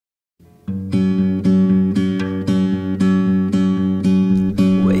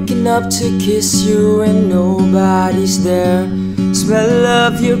Reaching up to kiss you and nobody's there. Smell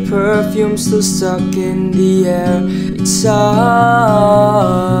of your perfume still stuck in the air. It's hard.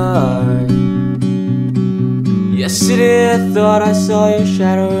 Yesterday I thought I saw your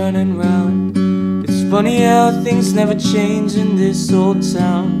shadow running round. It's funny how things never change in this old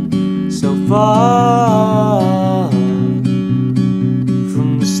town. So far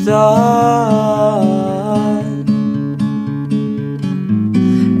from the start.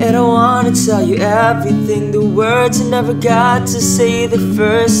 And I wanna tell you everything, the words I never got to say the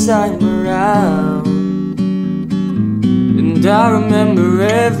first time around. And I remember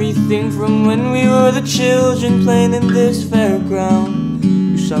everything from when we were the children playing in this fairground.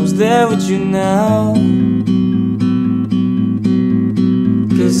 Wish I was there with you now.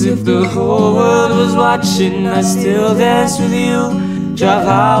 Cause if the whole world was watching, I'd still dance with you. Drive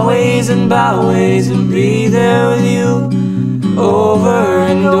highways and byways and be there with you. Over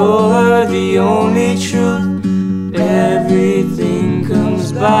and over, the only truth, everything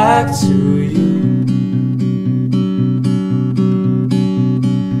comes back to you.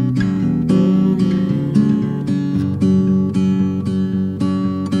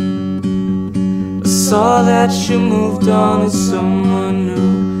 I saw that you moved on to someone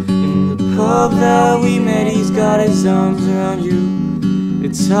new. In the pub that we met, he's got his arms around you.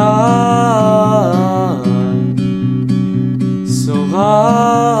 It's hard, so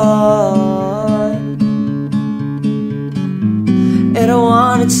hard. And I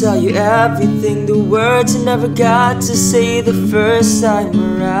wanna tell you everything, the words I never got to say the first time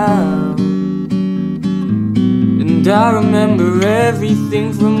around. And I remember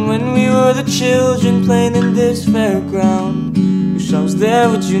everything from when we were the children playing in this fairground. Wish I was there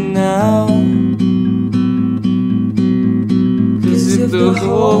with you now. Cause if the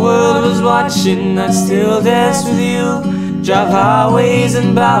whole world was watching, I'd still dance with you. Drive highways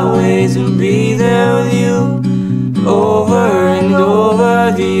and byways and be there with you. Over and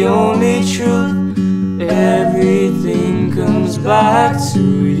over, the only truth, everything comes back to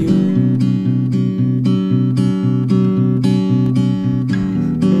you.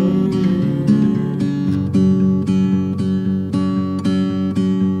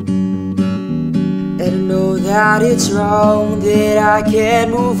 And I know that it's wrong, that I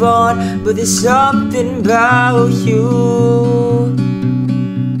can't move on, but there's something about you.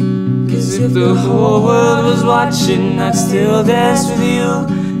 Cause if the whole world was watching, I'd still dance with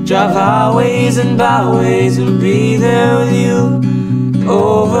you. Drive highways and byways and be there with you.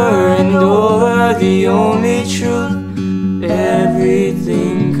 Over and over, the only truth,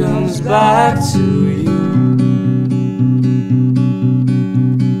 everything comes back to you.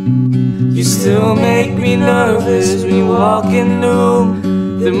 You still make me nervous when you walk in the room.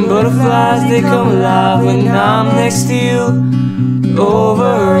 Them butterflies, they come alive when I'm next to you.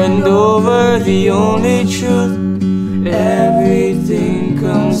 Over and over, the only truth, everything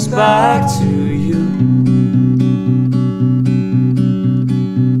comes back to you.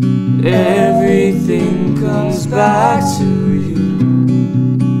 Everything comes back to you.